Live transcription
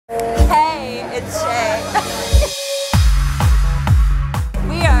It's Shay.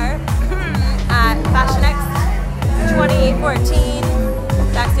 We are at FashionXT 2014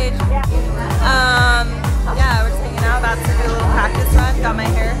 backstage. Yeah, we're just hanging out, about to do a little practice run. Got my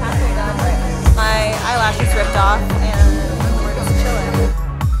hair halfway done. My eyelashes ripped off, and we're just chilling.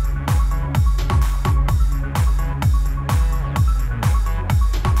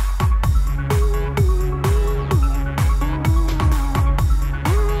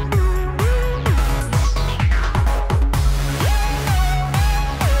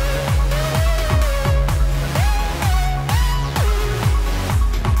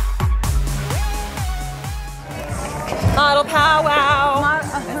 Model powwow.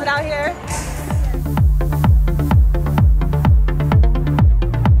 Is it out here?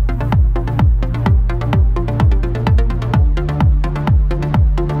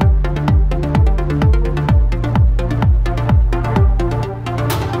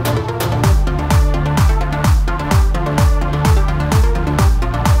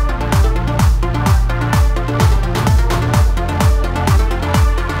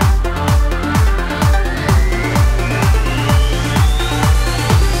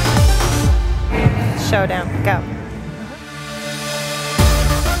 Showdown, go.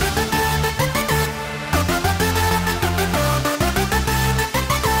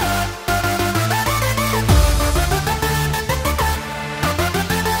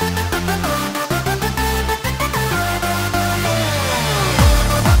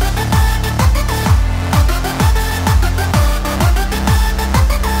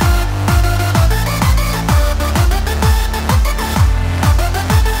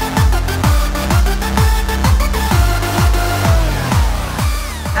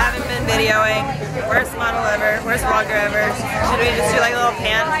 Worst model ever, worst vlogger ever. Should we just do like a little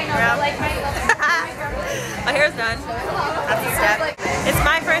pan grab? My hair's done. That's a step. It's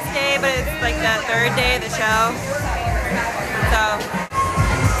my first day, but it's like the third day of the show. So,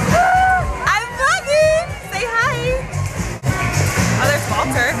 I'm vlogging! Say hi! Oh, there's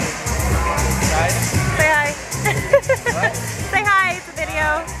Walter. Say hi. Say hi, it's a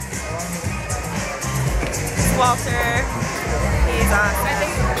video. It's Walter. He's awesome.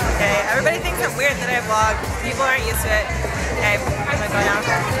 Okay, everybody thinks I'm weird that I vlog. People aren't used to it. Okay, I'm gonna go now.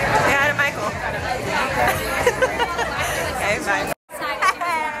 Say hi to Michael. Okay, bye.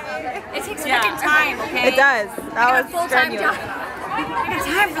 It takes fucking time, okay? It does. That was strenuous. I got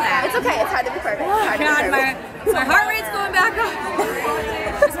time for that. It's okay, it's hard to be perfect. Oh God, my heart rate's going back up.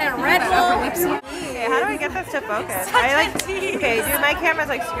 Just had a Red Bull. Okay, how do I get this to focus? Okay, dude, my camera's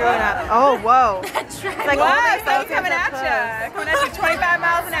like screwing up. Oh, whoa. That's right. It's like, wow, so coming at you. Coming at you 25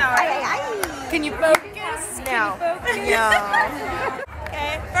 miles an hour. Can you focus? No. No.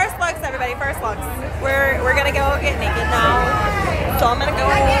 Okay, first looks, everybody, first looks. We're gonna go get naked now. So I'm gonna go.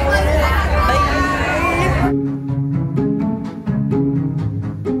 Bye.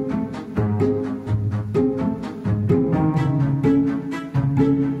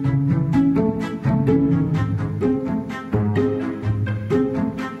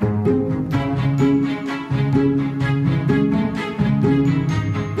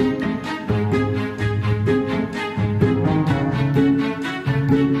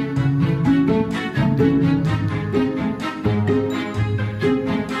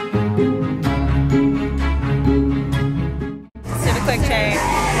 Quick change.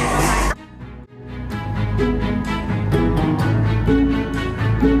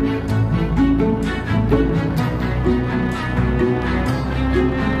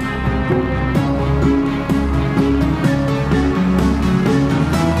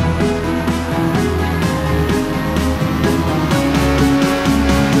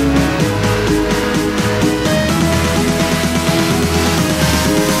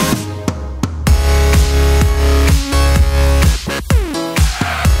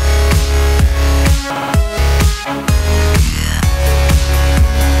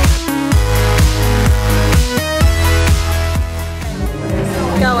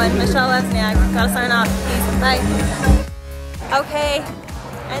 Gotta sign off. Peace. Bye. Okay,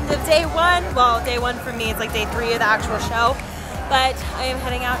 end of day one. Well, day one for me, it's like day 3 of the actual show. But I am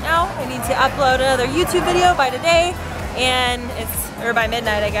heading out now. I need to upload another YouTube video by today, and or by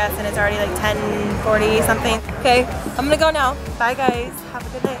midnight, I guess, and it's already like 10:40 something. Okay, I'm gonna go now. Bye guys. Have a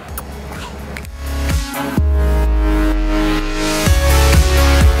good night.